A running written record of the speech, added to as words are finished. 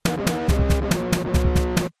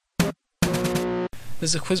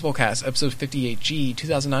This is a Quizbowl cast, episode 58G,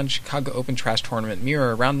 2009 Chicago Open Trash Tournament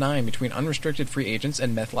Mirror, round 9 between unrestricted free agents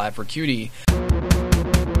and Meth Lab for Cutie. Toss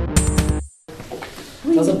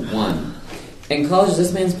up 1. In college,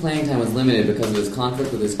 this man's playing time was limited because of his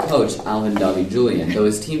conflict with his coach, Alvin Doggy Julian, though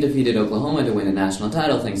his team defeated Oklahoma to win a national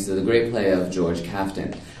title thanks to the great play of George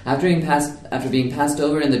Kaftan. After being passed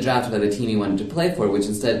over in the draft by the team he wanted to play for, which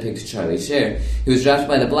instead picked Charlie Scher, he was drafted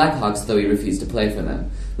by the Blackhawks, though he refused to play for them.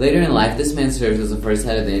 Later in life, this man served as the first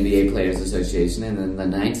head of the NBA Players Association, and in the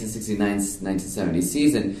 1969-1970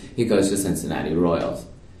 season, he coached the Cincinnati Royals.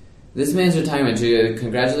 This man's retirement drew a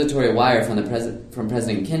congratulatory wire from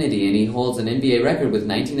President Kennedy, and he holds an NBA record with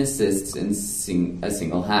 19 assists in a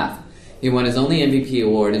single half. He won his only MVP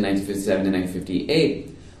award in 1957 and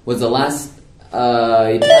 1958. Was the last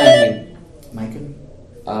time he... Michael?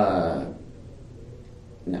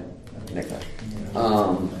 No.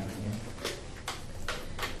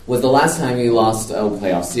 Was the last time he lost a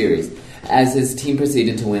playoff series, as his team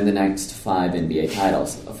proceeded to win the next 5 NBA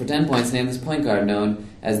titles. For 10 points, name this point guard known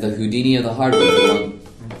as the Houdini of the hardwood.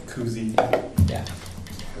 Kuzi. Yeah.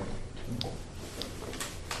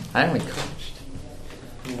 I only coached.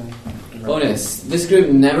 Bonus. This group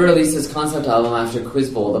never released its concept album after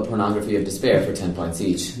Quizbowl, The Pornography of Despair, for 10 points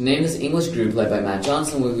each. Name this English group led by Matt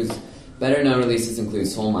Johnson, whose better-known releases include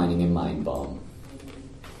Soul Mining and Mind Bomb.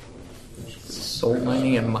 Soul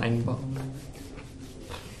Mining and Mind Bomb.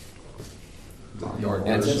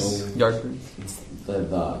 Yardbirds.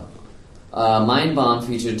 Mind Bomb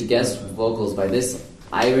featured guest vocals by this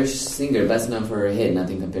Irish singer, best known for her hit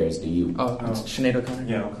 "Nothing Compares to You." It's Sinead O'Connor.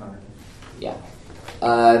 Yeah, O'Connor. Yeah.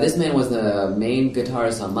 This man was the main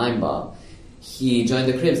guitarist on Mind Bomb. He joined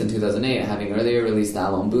the Cribs in 2008, having earlier released the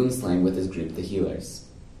album Boomslang with his group, The Healers.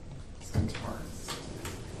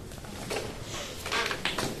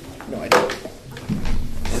 No idea.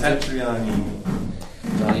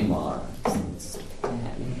 Johnny Marr.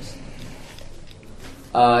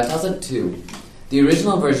 Toss up 2. The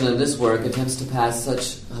original version of this work attempts to pass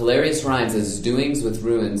such hilarious rhymes as doings with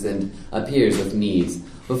ruins and appears with needs,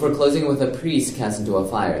 before closing with a priest cast into a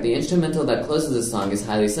fire. The instrumental that closes the song is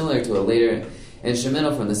highly similar to a later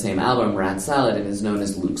instrumental from the same album, Rat Salad, and is known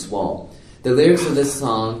as Luke's Wall. The lyrics of this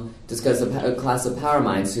song discuss a class of power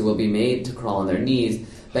minds who will be made to crawl on their knees,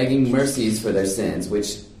 begging mercies for their sins,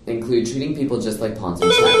 which include treating people just like pawns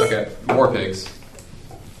and chess. Okay, War Pigs.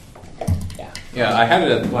 Yeah. Yeah, I had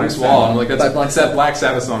it at Luke's Wall. I'm like, that's that Black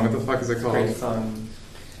Sabbath song. What the fuck is it called? Great song.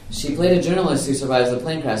 She played a journalist who survives the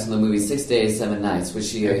plane crash in the movie 6 Days, 7 Nights, which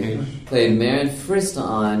she played Maren Frist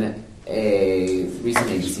on a recent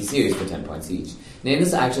ABC series for 10 points each. Name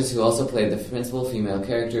this actress who also played the principal female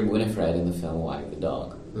character, Winifred, in the film Wag the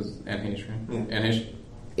Dog. Anne Heche, right? Yeah. Anne Heche?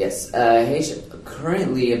 Yes, Heche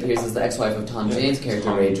currently appears as the ex-wife of Tom Jane's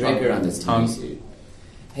character, Ray Draker, on this TV series.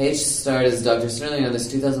 Heche starred as Dr. Sterling on this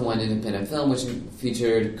 2001 independent film, which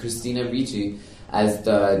featured Christina Ricci as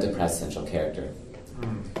the depressed central character.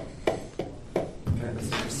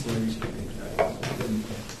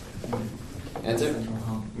 Answer?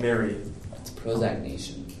 Mary. It's Prozac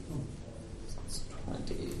Nation. It's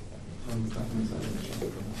 20.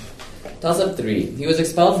 Toss up 3. He was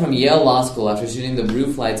expelled from Yale Law School after shooting the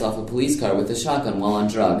roof lights off a police car with a shotgun while on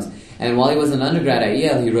drugs, and while he was an undergrad at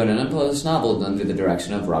Yale, he wrote an unpublished novel under the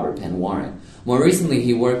direction of Robert Penn Warren. More recently,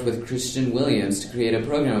 he worked with Christian Williams to create a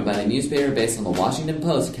program about a newspaper based on the Washington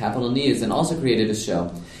Post, Capital News, and also created a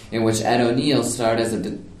show in which Ed O'Neill starred as a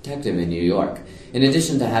detective in New York. In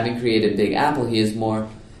addition to having created Big Apple, he's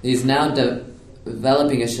now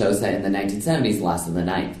developing a show set in the 1970s, Last of the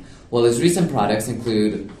Ninth. While his recent projects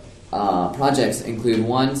include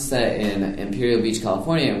one set in Imperial Beach,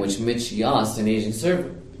 California, in which Mitch Yost, an Asian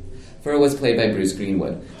surfer, was played by Bruce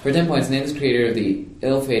Greenwood. For 10 points, name is creator of the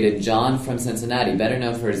ill-fated John from Cincinnati, better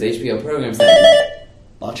known for his HBO program set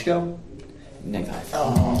Bochco? Necktie.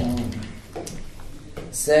 Oh.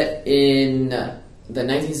 Set in the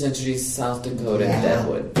 19th century South Dakota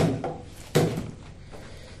Deadwood.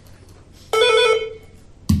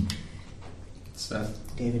 Seth.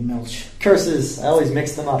 David Milch. Curses. I always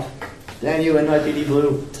mix them up. Damn you, NYPD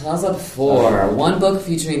Blue. Toss up 4. One book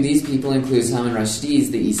featuring these people includes Salman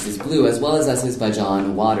Rushdie's The East is Blue, as well as essays by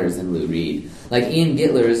John Waters and Lou Reed. Like Ian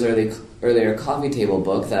Gitler's earlier coffee table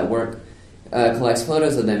book, that work collects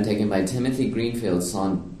photos of them taken by Timothy Greenfield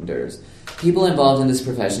Saunders. People involved in this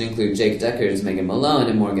profession include Jake Deckers, Megan Malone,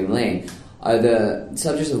 and Morgan Lane. Are the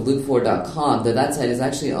subjects of Luke4.com, though that site is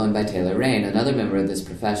actually owned by Taylor Rain, another member of this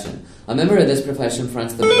profession. A member of this profession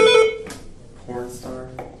fronts the... Porn star?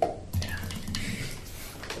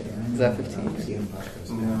 Is that 15?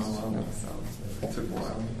 No. It took a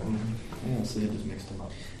while. Yeah, so they just mixed them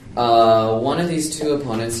up. One of these two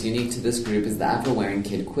opponents unique to this group is the apple-wearing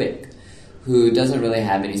Kid Quick, who doesn't really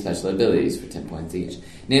have any special abilities for 10 points each.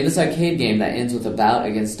 Name this arcade game that ends with a bout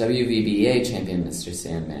against WVBA champion Mr.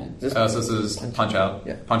 Sandman. So this is Punch Out.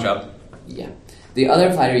 Yeah. Punch Out. Yeah. The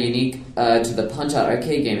other fighter unique to the Punch-Out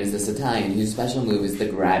arcade game is this Italian, whose special move is the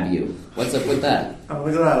Grab You. What's up with that? Oh,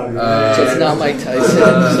 look at So it's not Mike Tyson.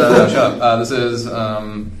 Shut up. This is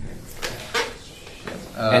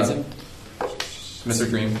Hanson? Mr.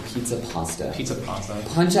 Dream. Pizza Pasta. Pizza Pasta.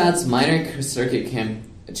 Punch-Out's minor circuit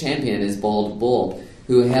champion is Bold Bull,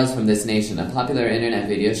 who hails from this nation. A popular internet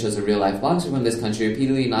video shows a real-life boxer from this country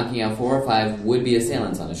repeatedly knocking out 4 or 5 would-be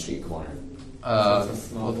assailants on a street corner.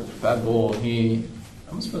 Well, Bad Bull, he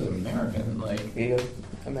almost was American, like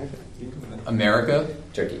America.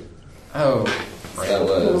 Turkey. Oh, right. That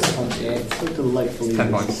was So delightfully.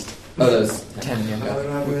 10 points. Oh, that was 10, I yeah.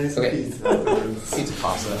 don't have any Okay. pizza. Pizza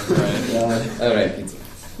Pasta, right? all right. Pizza.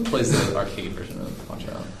 Who plays the arcade version of Punch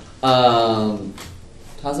Out?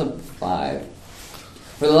 Toss up 5.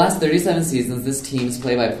 For the last 37 seasons, this team's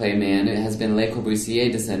play-by-play man has been Le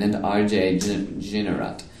Corbusier descendant R.J.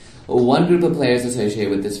 Generat. One group of players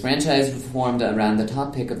associated with this franchise formed around the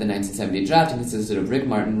top pick of the 1970 draft and consisted of Rick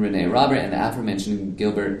Martin, Rene Robert, and the aforementioned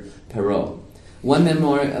Gilbert Perrault. One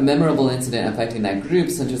memorable incident affecting that group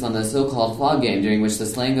centers on the so-called fog game, during which the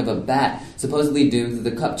slaying of a bat supposedly doomed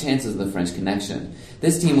the cup chances of the French Connection.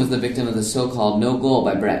 This team was the victim of the so-called no goal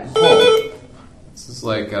by Brett Hull. This is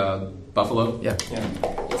like Buffalo. Yeah. Yeah.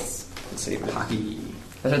 Yes. Let's see. Hockey.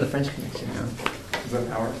 Those are the French Connection. Is that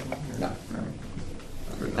power? No.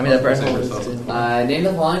 I mean, that Brett Hull Yourself. is too. Name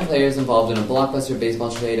the following players involved in a blockbuster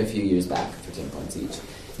baseball trade a few years back for 10 points each.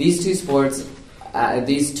 This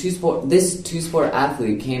two-sport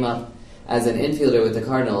athlete came up as an infielder with the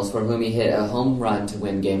Cardinals, for whom he hit a home run to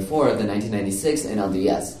win Game 4 of the 1996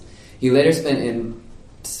 NLDS. He later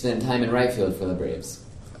spent time in right field for the Braves.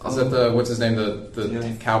 Is that the what's his name? The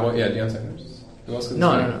Yeah. cowboy? Yeah, Deion Sanders. Who else?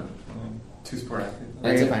 No. Two-sport athlete.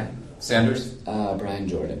 No, you're fine. Sanders. Brian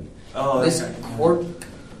Jordan. Oh, This okay.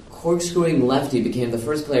 corkscrewing lefty became the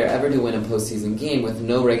first player ever to win a postseason game with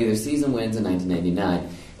no regular season wins in 1999.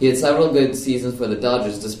 He had several good seasons for the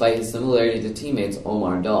Dodgers despite his similarity to teammates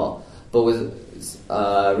Omar Dahl, but was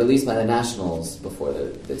released by the Nationals before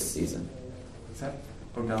this season. Is that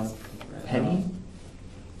Odell's? Penny?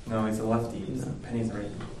 No, he's a lefty. No. Penny's a righty.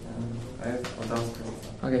 I have Odell's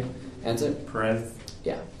Okay. Answer? Perez.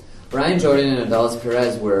 Yeah. Brian Jordan and Adolis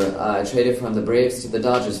Perez were traded from the Braves to the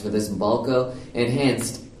Dodgers for this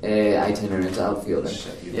Balco-enhanced itinerant outfielder.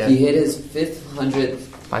 Yeah. He hit his 500th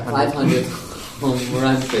 500. home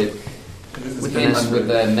run hit This is with Penny's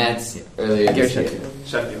the Mets earlier Gary this year. Sheffield.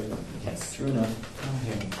 Sheffield. Yes. True enough.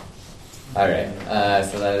 All right.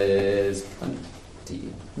 So that is 20.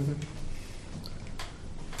 Mhm.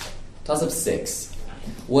 Toss up 6.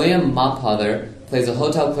 William Mapother plays a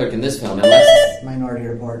hotel clerk in this film, and less Minority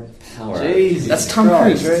Report. power. Jesus That's Tom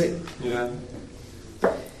Cruise, Christ. right? Yeah.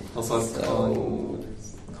 Also, it's So-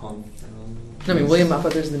 Colin. No, I mean, William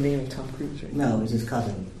Mapother's the name of Tom Cruise, right? No, it's his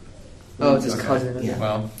cousin. Oh, it's his Okay. cousin. Yeah.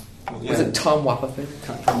 Well, Was it Tom Wapother?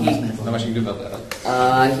 Tom Smith. not much you can do about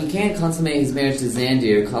that. He can't consummate his marriage to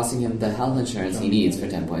Xandir, costing him the health insurance he needs for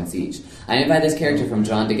 10 points each. Identify this character from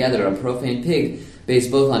Drawn Together, a profane pig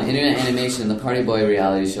based both on internet animation and the Party Boy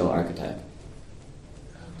reality show archetype.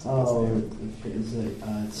 Oh, is it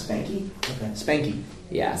Spanky? Okay. Spanky.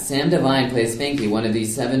 Yeah, Sam Devine plays Spanky, one of the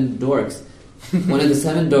 7 dorks. One of the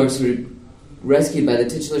 7 dorks who rescued by the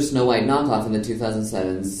titular Snow White knockoff in the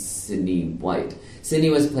 2007 Sydney White.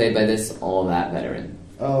 Sydney was played by this All That veteran.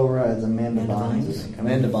 Oh, right. It's Amanda Bynes. I think.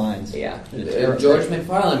 Amanda Bynes. Yeah. Yeah. George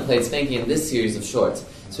McFarlane played Spanky in this series of shorts.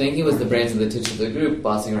 Spanky was the brains of the titular group,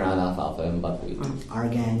 bossing around Alfalfa and Buckwheat. Our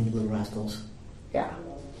gang, Little Rascals. Yeah.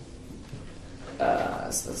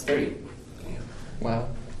 So that's 30. Wow.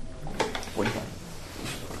 45.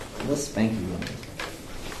 What's Spanky one?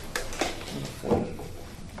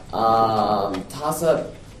 Toss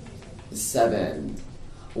up 7.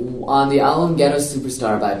 On the album Ghetto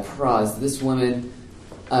Superstar by Proz, this woman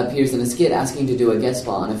appears in a skit asking to do a guest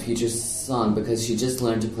spot on a future song because she just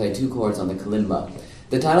learned to play 2 chords on the kalimba.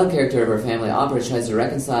 The title character of her family opera tries to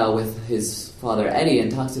reconcile with his father Eddie and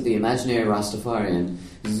talks to the imaginary Rastafarian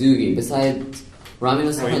Zoogie. Besides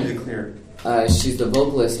Romulus Oh, you Hunt, did clear. she's the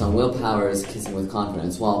vocalist on Willpower's Kissing with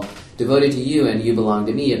Confidence, while Devoted to You and You Belong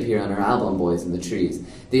to Me appear on her album Boys in the Trees.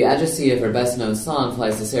 The addressee of her best-known song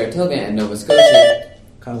flies to Saratoga and Nova Scotia.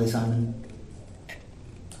 Carly Simon.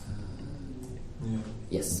 Yeah.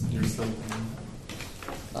 Yes. You're so.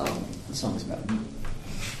 The song's about me.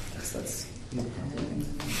 That's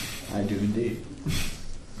I do indeed.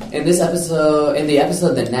 In the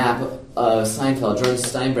episode The Nap of Seinfeld, George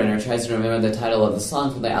Steinbrenner tries to remember the title of the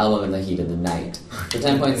song from the album In the Heat of the Night. For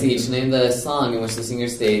 10 points each, name the song in which the singer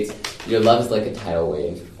states, "Your love is like a tidal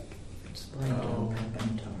wave."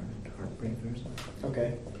 Heartbreaker.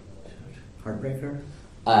 Okay. Heartbreaker.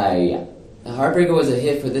 Yeah. Heartbreaker was a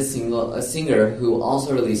hit for this a singer who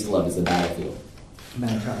also released Love is a Battlefield.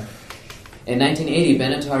 Benatar. In 1980,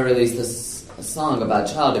 Benatar released a song about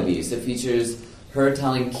child abuse. It features her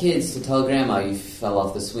telling kids to tell grandma you fell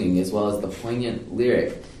off the swing, as well as the poignant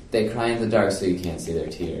lyric, "They cry in the dark so you can't see their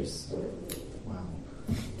tears." Wow.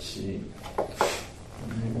 Gee.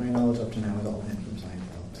 My knowledge up to now is all him from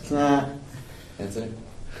Seinfeld. Answer?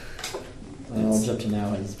 My knowledge up to now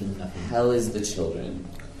has been nothing. Hell is the Children.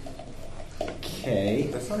 Okay.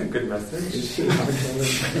 That's not a good message.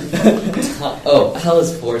 Oh, Hell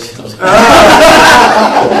is for Children.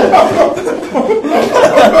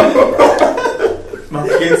 My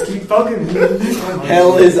kids keep bugging me.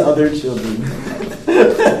 Hell is other children.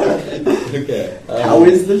 Okay. How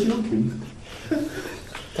is the children?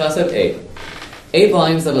 Toss-up 8. 8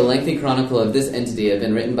 volumes of a lengthy chronicle of this entity have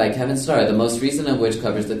been written by Kevin Starr, the most recent of which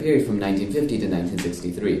covers the period from 1950 to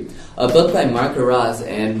 1963. A book by Mark Arras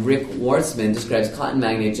and Rick Wartzman describes cotton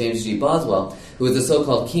magnate James G. Boswell, who was the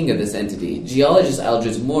so-called king of this entity. Geologist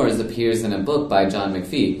Aldridge Moores appears in a book by John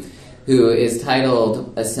McPhee, who is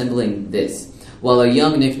titled Assembling This, while a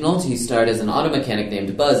young Nick Nolte starred as an auto mechanic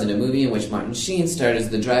named Buzz in a movie in which Martin Sheen starred as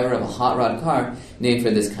the driver of a hot rod car named for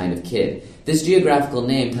this kind of kid. This geographical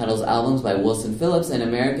name titles albums by Wilson Phillips and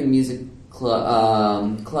American Music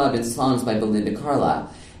Club and songs by Belinda Carlisle,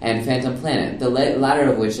 and Phantom Planet, the latter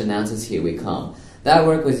of which announces Here We Come. That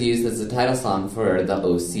work was used as the title song for The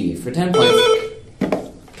OC. For 10 points...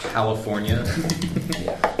 California.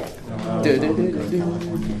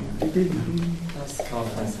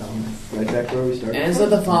 Right back where we started. Answer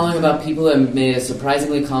the following about people who have made a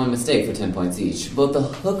surprisingly common mistake for 10 points each. Both the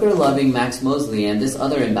hooker-loving Max Mosley and this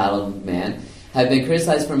other embattled man have been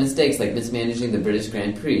criticized for mistakes like mismanaging the British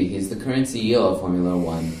Grand Prix. He's the current CEO of Formula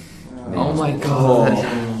One. Oh my god.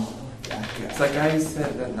 It's that guy who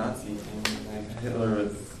said that Nazi thing. Like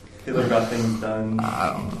Hitler got things done.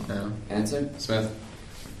 I don't know. Answer? Smith.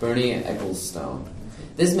 Bernie Ecclestone.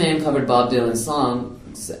 This man covered Bob Dylan's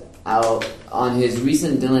songs out on his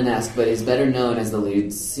recent Dylan-esque, but is better known as the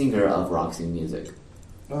lead singer of Roxy Music.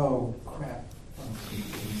 Oh, crap.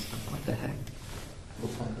 What the heck?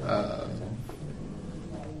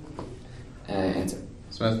 Answer.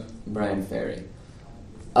 Smith. Brian Ferry.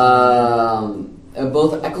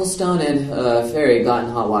 Both Ecclestone and Ferry got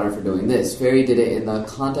in hot water for doing this. Ferry did it in the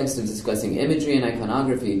context of discussing imagery and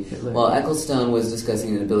iconography, while Ecclestone was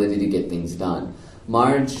discussing an ability to get things done.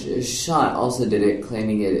 Marge Schott also did it,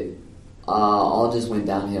 claiming it all just went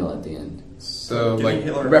downhill at the end. So, Giving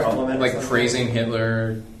Hitler a compliment or like something? praising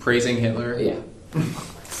Hitler. Yeah.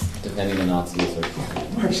 Defending the Nazis. Or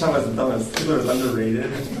Mark Schott was the dumbest. Hitler was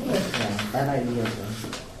underrated. Yeah, that idea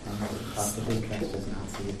of possibly dressed as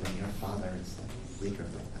Nazis when your father is the leader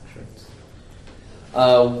of the shirts.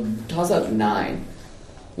 Toss up 9.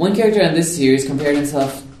 One character in this series compared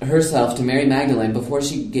herself to Mary Magdalene before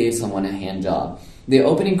she gave someone a hand job. The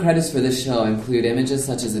opening credits for this show include images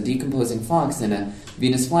such as a decomposing fox and a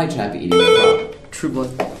Venus flytrap eating a frog. True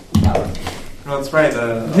Blood. No, that's right.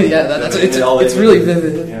 Yeah, it's really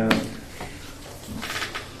vivid. Yeah.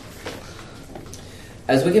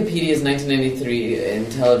 As Wikipedia's 1993 in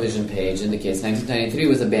television page indicates, 1993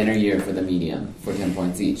 was a banner year for the medium, for 10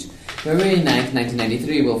 points each. February 9th,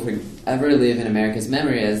 1993 will forever live in America's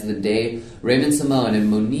memory as the day Raymond Simone and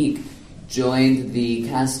Monique joined the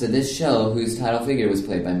cast of this show, whose title figure was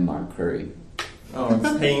played by Mark Curry. Oh, it's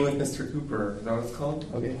Hanging with Mr. Cooper. Is that what it's called?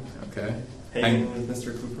 Okay. Okay. Hanging with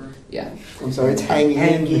Mr. Cooper? Yeah. I'm sorry, it's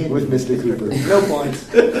hanging with Mr. Cooper. No points.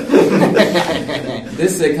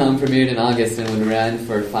 This sitcom premiered in August and would run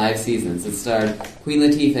for 5 seasons. It starred Queen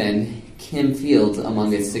Latifah and Kim Fields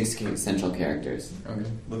among its 6 central characters. Okay.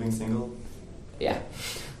 Living single? Yeah.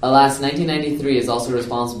 Alas, 1993 is also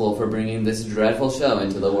responsible for bringing this dreadful show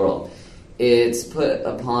into the world. Its put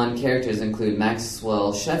upon characters include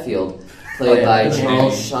Maxwell Sheffield, played by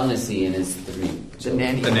Charles Shaughnessy in his 3 The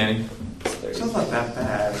Nanny. The Nanny. It's just not that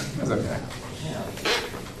bad. That's okay. Yeah.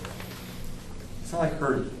 It's not like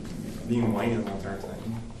her being whiny the whole entire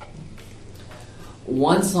time.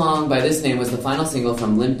 One song by this name was the final single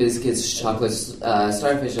from Limp Bizkit's Chocolate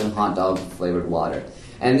Starfish and Hot Dog Flavored Water.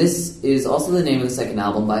 And this is also the name of the second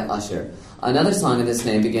album by Usher. Another song of this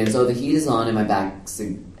name begins, "Oh, the heat is on and my back's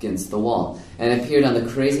against the wall," and appeared on the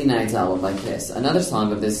Crazy Nights album by Kiss. Another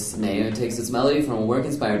song of this name takes its melody from a work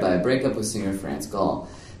inspired by a breakup with singer France Gall.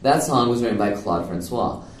 That song was written by Claude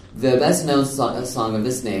Francois. The best-known song of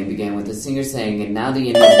this name began with the singer saying, "And now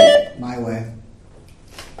the end is..." My Way.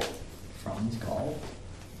 Franz Gall.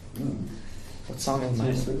 What song is My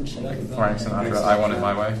Way? Frank Sinatra, I Want It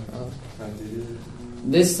My Way.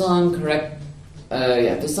 This song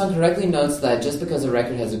correctly notes that just because a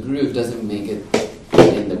record has a groove doesn't make it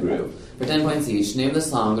in the groove. For 10 points each, name the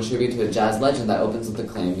song, a tribute to a jazz legend that opens with the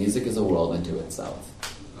claim, "Music is a world unto itself."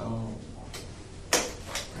 Oh.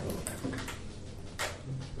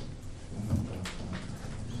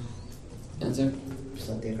 Answer?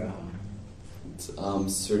 Satyagraha. It's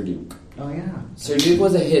Sir Duke. Oh, yeah. Sir Duke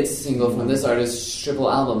was a hit single from this artist's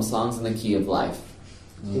triple album, Songs in the Key of Life.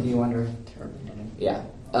 Stevie Wonder. Terrible name. Yeah.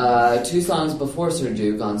 2 songs before Sir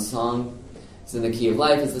Duke on Songs in the Key of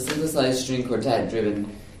Life is the synthesized string quartet-driven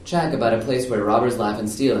track about a place where robbers laugh and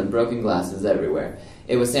steal and broken glass is everywhere.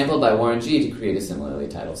 It was sampled by Warren G to create a similarly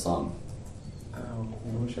titled song. Oh, I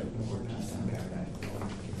wish I knew where Pastime Paradise.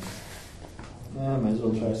 Might as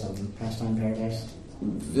well try something. Pastime Paradise.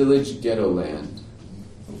 Village Ghetto Land.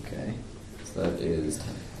 Okay. So that is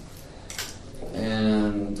 10.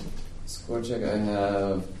 And score check I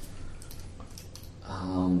have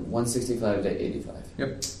 165 to 85.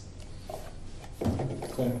 Yep.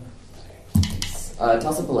 Cool.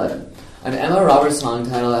 Toss-up 11. An Emma Roberts song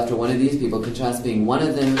title after one of these people contrasts being one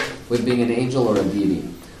of them with being an angel or a beauty.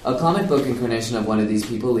 A comic book incarnation of one of these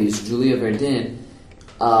people leaves Julia Verdin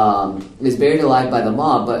is buried alive by the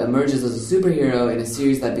mob, but emerges as a superhero in a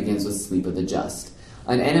series that begins with Sleep of the Just.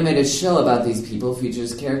 An animated show about these people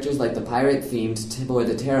features characters like the pirate-themed Tibor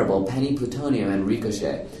the Terrible, Penny Plutonium, and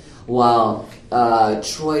Ricochet, while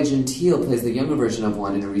Troy Gentile plays the younger version of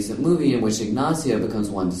one in a recent movie in which Ignacio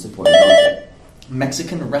becomes one to support another.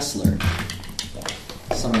 Mexican wrestler.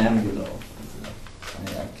 Somnambulo.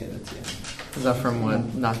 Yeah, okay, that's it. Is that from what?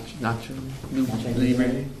 Nacho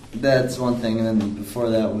Libre? That's one thing, and then before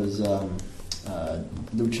that was Mucha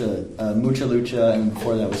Lucha, and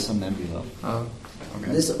before that was Somnambulo. Oh,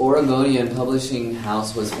 okay. This Oregonian publishing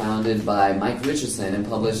house was founded by Mike Richardson and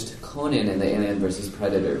published Conan and the Alien vs.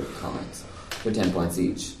 Predator comics for 10 points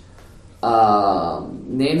each.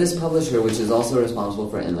 Name this publisher, which is also responsible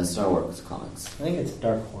for endless Star Wars comics. I think it's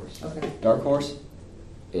Dark Horse. Okay. Dark Horse?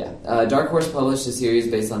 Yeah. Dark Horse published a series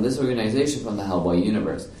based on this organization from the Hellboy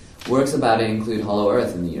universe. Works about it include Hollow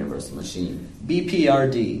Earth and the Universal Machine.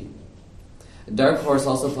 BPRD. Dark Horse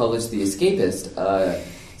also published The Escapist, a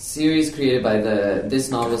series created by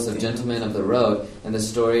this novelist of Gentlemen of the Road and the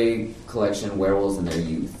story collection Werewolves in Their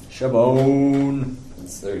Youth. Shabone.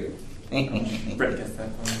 That's 30. Brett gets that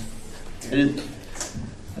one.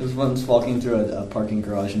 I was once walking through a parking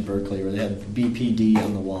garage in Berkeley where they had BPD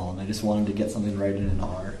on the wall, and I just wanted to get something right in an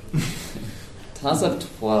R. Toss up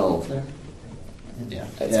 12. Yeah.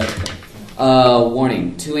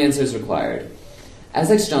 Warning, 2 answers required.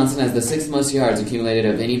 Essex Johnson has the 6th most yards accumulated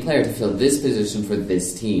of any player to fill this position for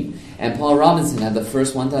this team. And Paul Robinson had the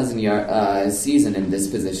first 1,000 yard season in this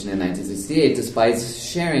position in 1968, despite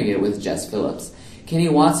sharing it with Jess Phillips. Kenny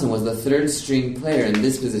Watson was the 3rd string player in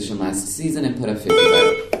this position last season and put up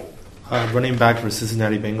 55. Running back for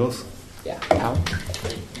Cincinnati Bengals. Yeah. How?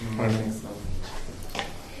 I think so.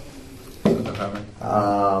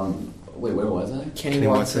 Wait, where was I? Kenny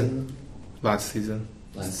Watson. Last season.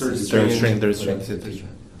 Last Third season. Third string.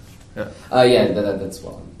 Yeah. Yeah, that's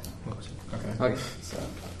well. Okay. Okay. So.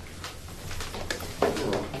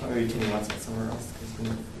 Maybe Kenny Watson somewhere else.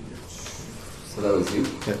 So that was you?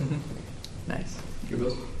 Yeah. Nice.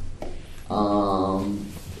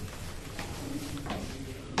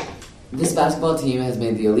 This basketball team has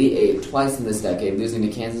made the Elite Eight twice in this decade, losing to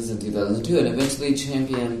Kansas in 2002 and eventual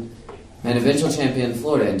champion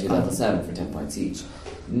Florida in 2007 for 10 points each.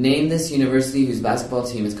 Name this university whose basketball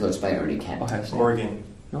team is coached by Ernie Kent. Ohio State. Oregon.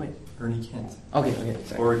 No, wait. Ernie Kent. Okay,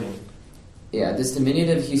 sorry. Oregon. Yeah, this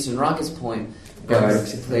diminutive Houston Rockets point guard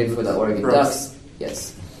played for the Oregon Brooks. Ducks.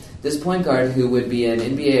 Yes. This point guard, who would be an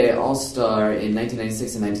NBA All-Star in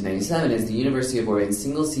 1996 and 1997, is the University of Oregon's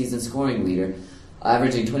single-season scoring leader,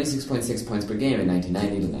 averaging 26.6 points per game in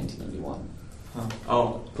 1990 to 1991. Huh.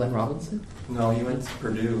 Oh, Glenn Robinson? no, he went to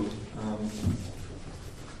Purdue.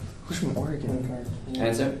 Who's from Oregon? Yeah.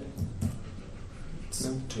 Answer? It's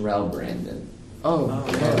Terrell Brandon. Oh,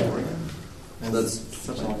 yeah. That's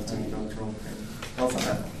Such a long time ago.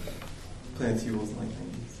 Also, playing the T-Wolves in like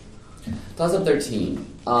 90s. Toss up 13.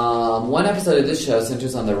 One episode of this show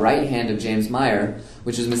centers on the right hand of James Meyer,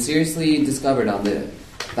 which was mysteriously discovered on the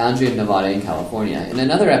boundary of Nevada and California. In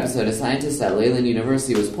another episode, a scientist at Leyland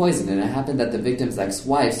University was poisoned, and it happened that the victim's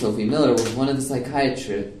ex-wife, Sophie Miller, was once the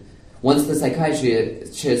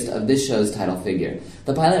psychiatrist of this show's title figure.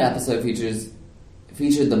 The pilot episode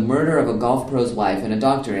featured the murder of a golf pro's wife and a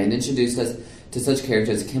doctor, and introduced us to such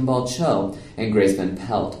characters as Kimball Cho and Grace Van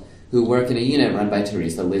Pelt, who work in a unit run by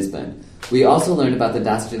Teresa Lisbon. We also learned about the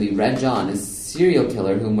dastardly Red John, a serial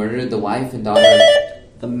killer who murdered the wife and daughter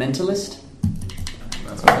of The Mentalist?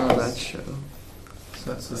 That's that show.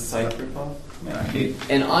 That's the psych ripoff. Man, I hate.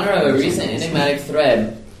 In honor of a recent enigmatic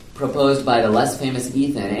thread proposed by the less famous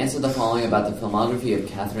Ethan, answer the following about the filmography of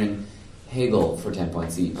Katherine Hagel for 10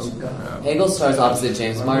 points each. Hagel stars opposite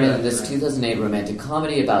James Martin in this 2008 romantic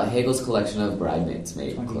comedy about Hagel's collection of bridesmaids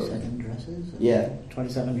made 27 dresses? Yeah.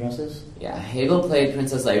 27 dresses? Yeah, Hagel played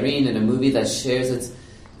Princess Irene in a movie that shares its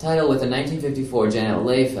title with a 1954 Janet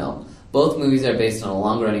Leigh film. Both movies are based on a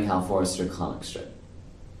long-running Hal Forster comic strip.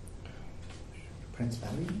 Prince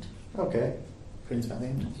Valiant? Okay. Prince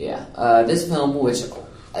Valiant? Yeah, this film, which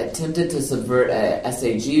attempted to subvert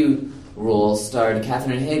SAG rules, starred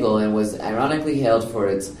Katherine Hagel and was ironically hailed for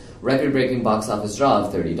its record-breaking box office draw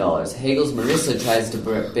of $30. Hagel's Marissa tries to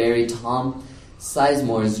bury Tom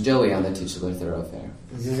Sizemore's Joey on the titular thoroughfare.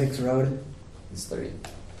 Zizek's Road? It's 30.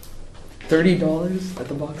 $30 at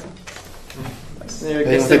the box office. Yeah, I They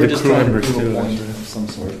guess have they were the just crew trying to members prove too, a point actually. of some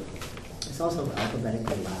sort. It's also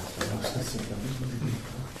alphabetically last. I know that's the film.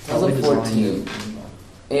 2014.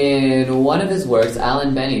 In one of his works,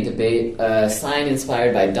 Alan Benny debate a sign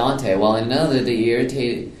inspired by Dante, while in another, the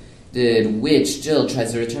irritated witch Jill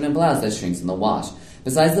tries to return a blouse that shrinks in the wash.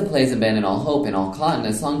 Besides the plays Abandon All Hope and All Cotton,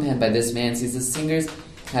 a song penned by this man sees the singers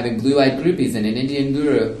having blue-eyed groupies and an Indian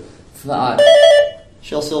guru thought...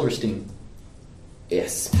 Shel Silverstein.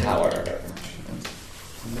 Yes, power.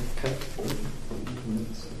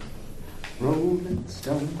 Rolling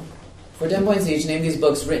Stone. For 10 points each, name these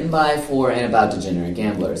books written by, for, and about degenerate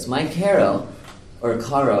gamblers. Mike Caro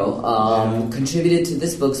contributed to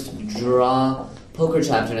this book's draw poker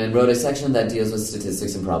chapter and wrote a section that deals with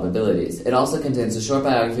statistics and probabilities. It also contains a short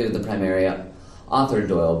biography of the primary author,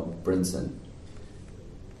 Doyle Brinson.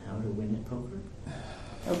 How to Win at Poker?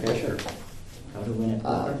 Okay, sure. How to Win at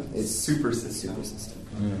Poker? It's Super system.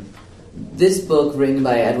 This book, written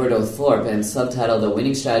by Edward O. Thorpe and subtitled The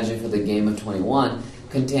Winning Strategy for the Game of 21,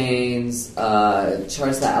 contains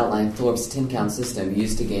charts that outline Thorpe's 10-count system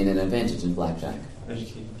used to gain an advantage in blackjack.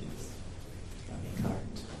 Educated kids.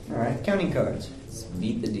 Cards. Alright, counting cards.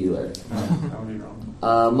 Beat the dealer. That would be wrong.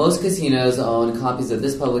 Most casinos own copies of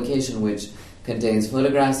this publication, which contains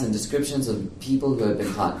photographs and descriptions of people who have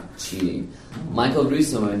been caught cheating. Michael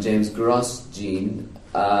Russo and James Grosjean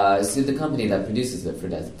sued the company that produces it for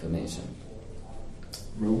defamation.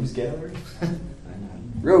 Rogues Gallery? I know.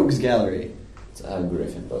 Rogues Gallery. It's a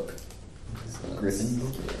Griffin book. Griffin.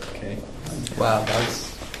 Okay. Wow,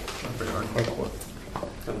 that's Pretty hardcore.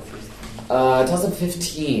 For the first time. Toss-up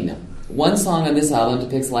 15. One song on this album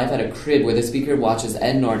depicts life at a crib where the speaker watches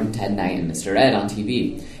Ed Norton, Ted Knight, and Mr. Ed on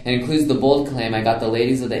TV, and includes the bold claim, "I got the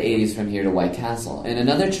ladies of the 80s from here to White Castle." In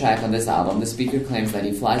another track on this album, the speaker claims that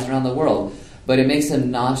he flies around the world, but it makes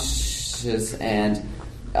him nauseous and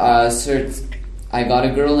asserts, "I got a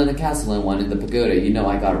girl in a castle and one in the pagoda. You know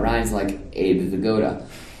I got rhymes like Abe Vigoda."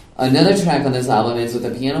 Another track on this album ends with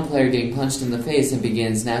a piano player getting punched in the face and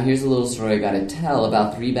begins, "Now here's a little story I gotta tell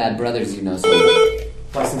about three bad brothers you know so well."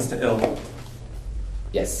 License to Ill.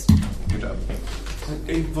 Yes. Good job.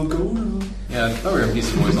 A Vagoda. Yeah, I thought we were a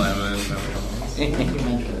Beastie Boys line, but You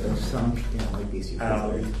mentioned it. There's some, like Beastie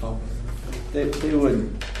Boys. They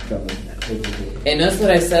would cover that. And notice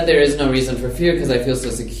that I said there is no reason for fear because I feel so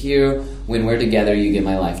secure. When we're together, you give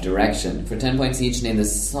my life direction. For 10 points each, name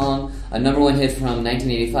this song, a number one hit from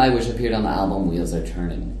 1985, which appeared on the album Wheels Are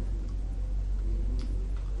Turning.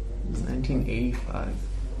 1985.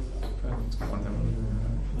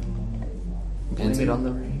 Blame It on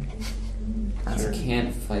the Rain.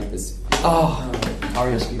 Can't Fight This.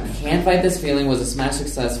 R.E.S.P. Can't Fight This Feeling was a smash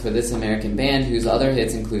success for this American band, whose other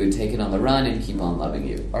hits include Take It on the Run and Keep On Loving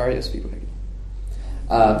You. R.E.S.P.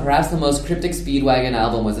 Perhaps the most cryptic Speedwagon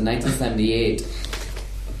album was a 1978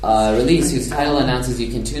 release whose title announces you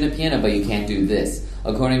can tune a piano but you can't do this.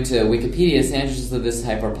 According to Wikipedia, sandwiches of this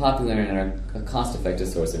type are popular and are a cost-effective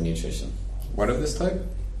source of nutrition. what of this type?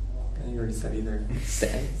 I think you already said either.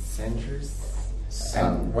 Sanders?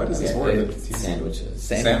 What is this yeah, word? it's Sandwiches.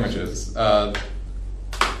 Sandwiches.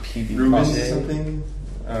 Rubens or something?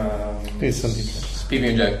 It's something.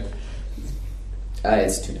 PB&J.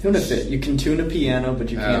 It's tuna Tuna fish. fish. You can tune a piano,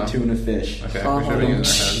 but you can't tune a fish. Okay, we should have it in our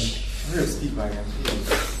head. I heard of Speedwagon.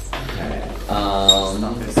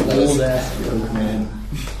 Old ass joke, man.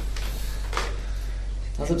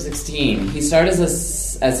 Toss-up 16. He starred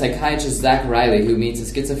as psychiatrist Zach Riley, who meets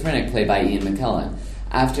a schizophrenic played by Ian McKellen,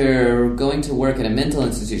 after going to work at a mental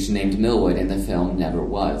institution named Millwood in the film Never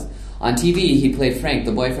Was. On TV, he played Frank,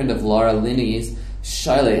 the boyfriend of Laura Linney's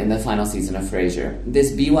Charlotte in the final season of Frasier.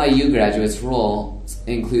 This BYU graduate's roles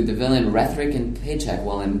include the villain Rhetoric and Paycheck,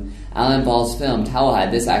 while in Alan Ball's film Towelhead,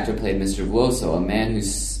 this actor played Mr. Vuoso, a man who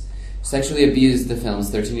sexually abused the film's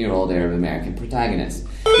 13-year-old Arab-American protagonist.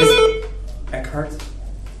 Eckhart?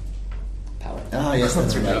 Power. Oh, yes,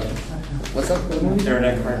 that's right. What's up with the movie? Darren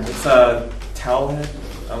Eckhart. It's Towelhead.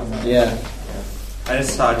 Yeah. I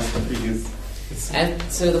just saw just the previews.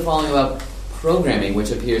 Answer the following about programming, which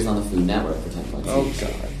appears on the Food Network for 10 points. Oh, each.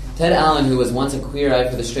 God. Ted Allen, who was once a Queer Eye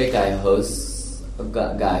for the Straight Guy hosts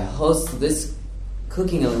this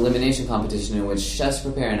cooking elimination competition in which chefs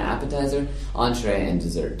prepare an appetizer, entree, and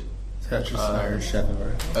dessert. Tetris Irish Chef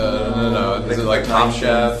ever. No. Is it like Top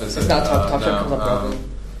Chef? Is It's it, not Top Chef no, comes up probably.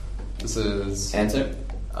 This is Answer?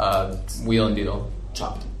 Wheel and Deal.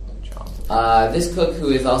 Chopped. Chopped. This cook, who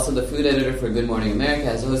is also the food editor for Good Morning America,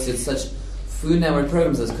 has hosted such Food Network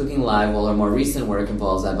programs as Cooking Live, while her more recent work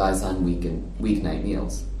involves advice on weeknight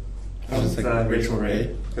meals. It's like Rachel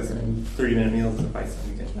Ray. Because 30-minute meals is advice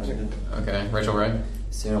on weekend. Okay, Rachel Ray.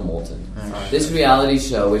 Sarah Moulton. Alright. This reality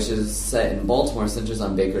show, which is set in Baltimore, centers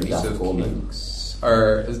on baker Ace Duff of Goldman. Cakes.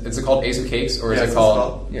 Or is it called Ace of Cakes, or is Yeah, it it's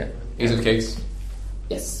called Yeah. Ace of Cakes?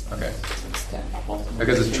 Yes. Okay. Okay.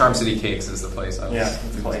 Because it's Charm City Cakes is the place I was. Yeah,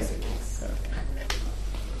 it's called Ace.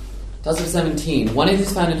 Toss of 17. One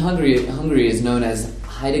who's found in Hungary is known as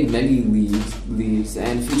Heidegmegi leaves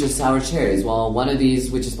and features sour cherries, while one of these,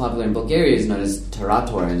 which is popular in Bulgaria, is known as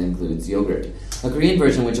tarator and includes yogurt. A Korean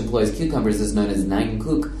version, which employs cucumbers, is known as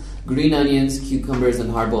naengkuk. Green onions, cucumbers, and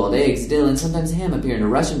hard-boiled eggs, dill, and sometimes ham appear in a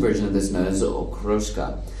Russian version of this known as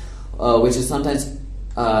okroshka, which is sometimes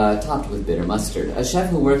topped with bitter mustard. A chef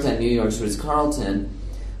who worked at New York's Ritz-Carlton,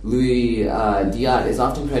 Louis Diat, is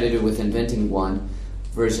often credited with inventing one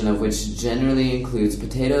version of which generally includes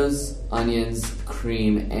potatoes, onions,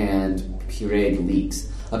 cream, and pureed leeks.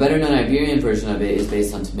 A better-known Iberian version of it is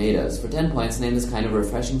based on tomatoes. For 10 points, name this kind of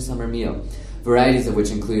refreshing summer meal, varieties of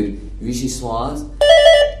which include vichyssoise.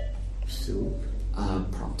 Soup?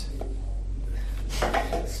 Prompt.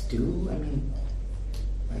 Stew? I mean,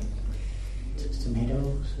 like,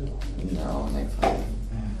 tomato soup? No, like fine.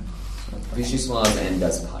 Vichyssoise and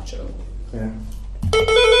gazpacho. Yeah.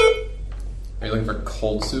 Are you looking for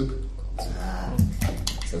cold soup?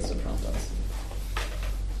 Says the prompt does.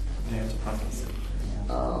 Yeah, it's a process.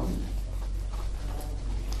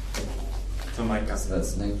 So Mike got So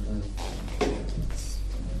that's name.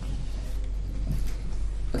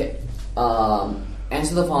 Okay.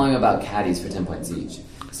 Answer the following about caddies for 10 points each.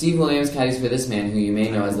 Steve Williams caddies for this man, who you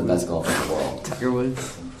may know as the best golfer in the world. Tiger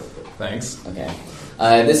Woods? Thanks. Okay.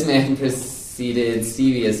 This man preceded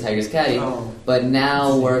Stevie as Tiger's caddy, but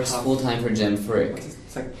now works full-time for Jim Frick.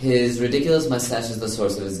 It's like His ridiculous mustache is the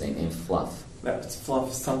source of his nickname, Fluff. that's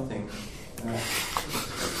fluff something.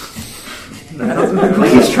 Who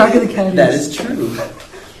keeps track of the caddies? That is true.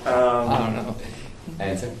 I don't know.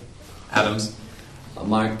 Answer? Adams.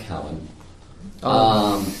 Mark Cowan.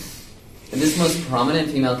 This most prominent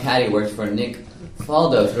female caddy worked for Nick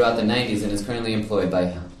Faldo throughout the 90s and is currently employed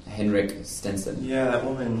by Henrik Stenson. Yeah, that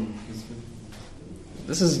woman.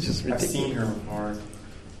 This is just I've ridiculous. seen her before.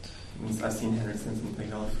 I've seen Henry Simpson play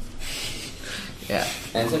golf. Yeah.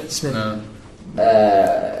 Answer? Smith. No.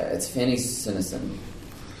 It's Fanny Sinison.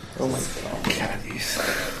 Oh my god. Caddies.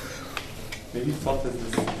 Maybe fluff is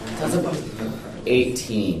this. That's about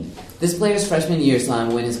 18. This player's freshman year saw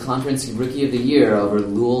him win his conference Rookie of the Year over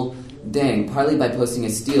Lul Deng, partly by posting a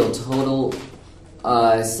steal, total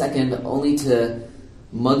second only to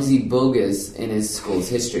Muggsy Bogues in his school's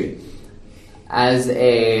history. As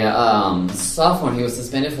a sophomore, he was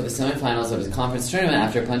suspended for the semifinals of his conference tournament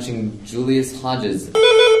after punching Julius Hodges.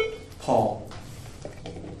 Paul.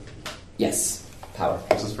 Yes. Power.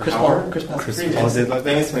 This is for Chris Howard. Paul. Chris Paul. Chris Pretty Paul did like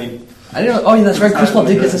that? famous when he I didn't know. Oh, yeah, that's right. Chris Paul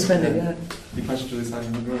did get suspended. Yeah. he punched Julius Hodges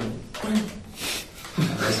in the groin.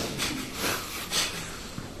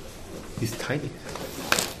 He's tiny.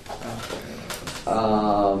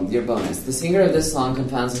 Your bonus. The singer of this song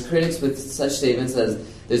confounds his critics with such statements as,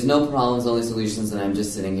 "There's no problems, only solutions, and I'm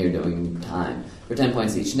just sitting here doing time." For 10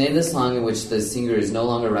 points each. Name the song in which the singer is no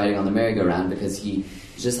longer riding on the merry-go-round because he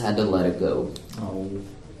just had to let it go. Oh,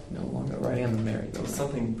 no longer riding on the merry-go-round.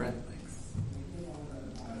 Something Brett likes.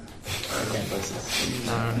 I can't place this.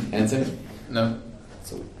 Answer? No.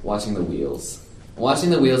 So, Watching the Wheels. Watching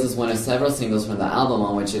the Wheels is one of several singles from the album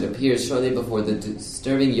on which it appears shortly before the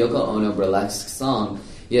disturbing Yoko Ono burlesque song,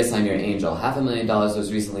 Yes, I'm Your Angel. $500,000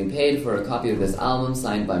 was recently paid for a copy of this album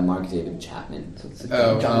signed by Mark David Chapman.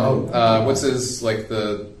 What's his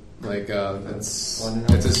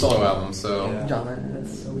it's his solo album. So Yeah. John Lennon.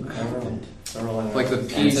 That's so weird. Like the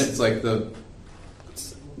piece, it's like the...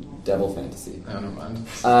 Devil Fantasy. Oh, never mind.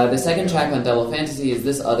 The second track on Devil Fantasy is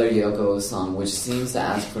This Other Yoko song, which seems to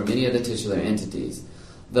ask for many of the titular entities,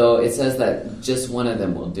 though it says that just one of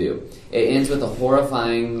them will do. It ends with a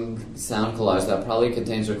horrifying sound collage that probably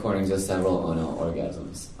contains recordings of several Ono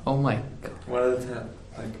orgasms. Oh my god. What are the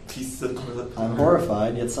pieces of toilet paper? I'm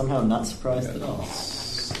horrified, yet somehow not surprised at all.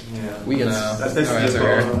 Yeah. We get No. That's No basically answer a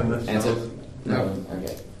here. ball on the Answer? shelf. No.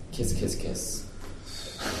 Okay. Kiss, kiss, kiss.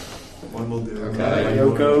 One will do. Okay.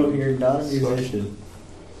 Yoko, you're not a musician.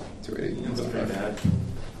 280. It's pretty bad.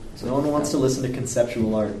 So no one wants to listen to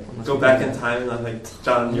conceptual art. Go back in time and let like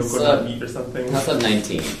John Yoko So- not meet or something. House of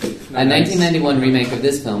 19. A 1991 remake of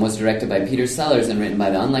this film was directed by Peter Sellers and written by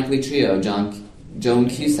the unlikely trio Joan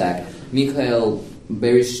Cusack, Mikhail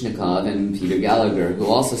Baryshnikov, and Peter Gallagher, who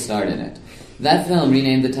also starred in it. That film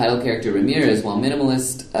renamed the title character Ramirez, while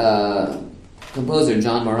minimalist composer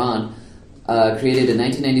John Moran created a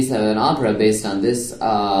 1997 opera based on this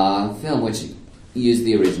film, which used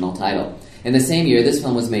the original title. In the same year this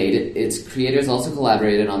film was made, its creators also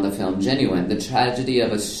collaborated on the film Genuine, The Tragedy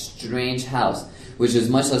of a Strange House, which is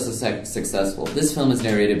much less successful. This film is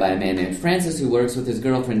narrated by a man named Francis who works with his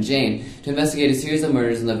girlfriend Jane to investigate a series of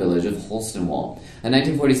murders in the village of Holstenwall, a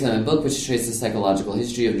 1947 book which traced the psychological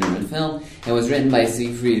history of German film and was written by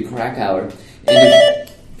Siegfried Krakauer.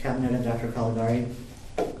 Cabinet of Dr. Caligari.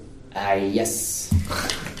 Yes.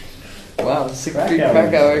 Wow, Siegfried Krakauer.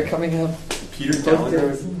 Krakauer coming up. Peter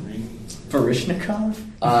Gallagher. Varishnikov?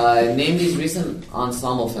 Name these recent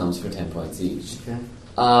ensemble films for 10 points each. Okay.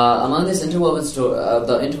 Among the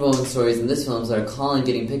interwoven stories in this film are Colin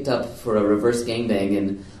getting picked up for a reverse gangbang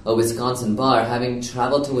in a Wisconsin bar, having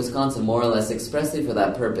traveled to Wisconsin more or less expressly for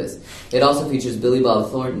that purpose. It also features Billy Bob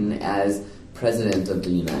Thornton as President of the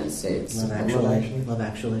United States. Love Actually. Love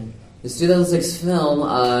Actually. This 2006 film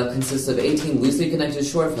consists of 18 loosely connected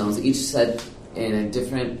short films, each set in a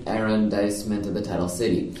different arrondissement of the title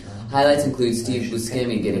city. Highlights include Steve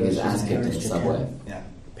Buscemi getting his ass kicked in the subway. Yeah.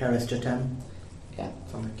 Paris Jatem. Yeah.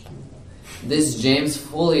 This James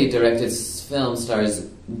Foley directed film stars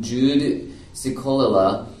Jude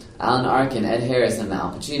Cicolilla, Alan Arkin, Ed Harris, and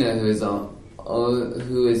Al Pacino,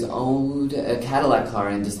 who is owned a Cadillac car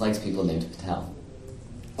and dislikes people named Patel.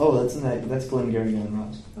 Oh, that's Glengarry Glen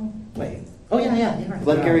Ross. Wait. Oh, yeah, you're right.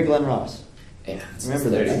 Glengarry Glen Ross. Yeah, Remember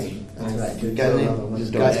that. That's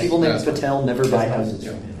right. Guys, people named Patel never buy houses.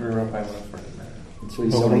 We were up by 140. That's what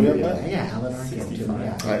he's Oh, selling. what are we Yeah. up Yeah, Alan Arkin, too.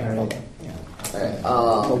 Yeah. Right. Yeah.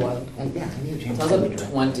 Alright, Yeah, I knew James Tells Bond. up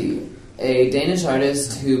 20. A Danish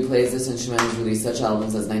artist who plays this instrument has released such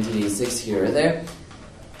albums as 1986 Here or There,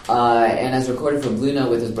 and has recorded for Blue Note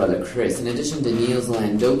with his brother Chris. In addition to Niels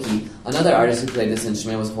Landoki, another artist who played this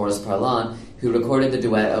instrument was Horace Parlan, who recorded the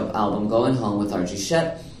duet of album Going Home with Archie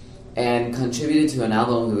Shep, and contributed to an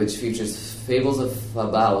album which features Fables of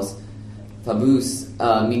Fabus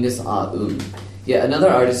Minus A Yet another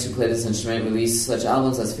artist who played this instrument released such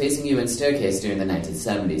albums as Facing You and Staircase during the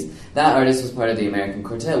 1970s. That artist was part of the American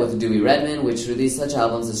Quartet with Dewey Redman, which released such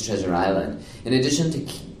albums as Treasure Island. In addition to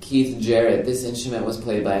Keith Jarrett, this instrument was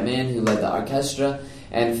played by a man who led the orchestra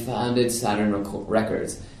and founded Saturn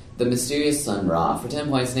Records. The Mysterious Sun Ra. For 10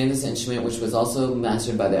 points, name this instrument, which was also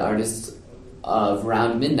mastered by the artists of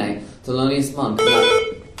Round Midnight, Thelonious Monk.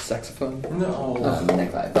 Saxophone. No.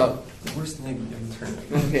 Neck Five. Oh, The worst name you ever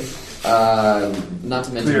turned. okay. Not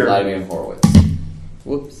to mention Clear. Vladimir Horowitz.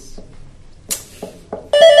 Whoops.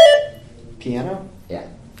 Piano? Yeah.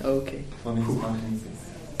 Okay. Oh,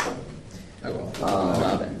 well.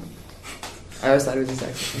 Robin. I always thought it was a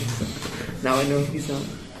saxophone. Now I know he's not.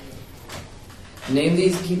 Name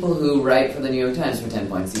these people who write for the New York Times for 10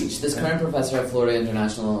 points each. This current professor at Florida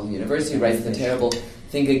International University writes the terrible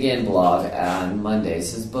Think Again blog on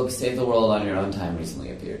Mondays. His book Save the World on Your Own Time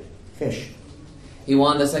recently appeared. Fish. He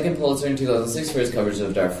won the second Pulitzer in 2006 for his coverage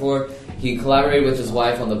of Darfur. He collaborated with his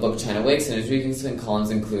wife on the book China Wakes, and his recent columns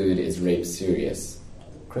include Is Rape Serious?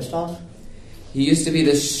 Christoph. He used to be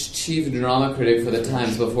the chief drama critic for the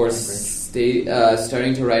Times before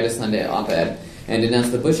starting to write a Sunday op-ed and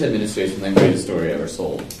denounced the Bush administration, the greatest story ever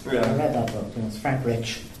sold. I Yeah. read that book. It's Frank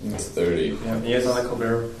Rich. It's 30. Yeah. He has on the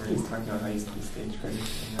Colbert where he's talking about how he used to be stage critic.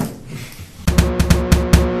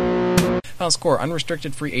 Final score: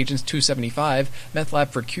 Unrestricted Free Agents 275, Meth Lab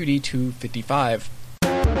for Cutie 255.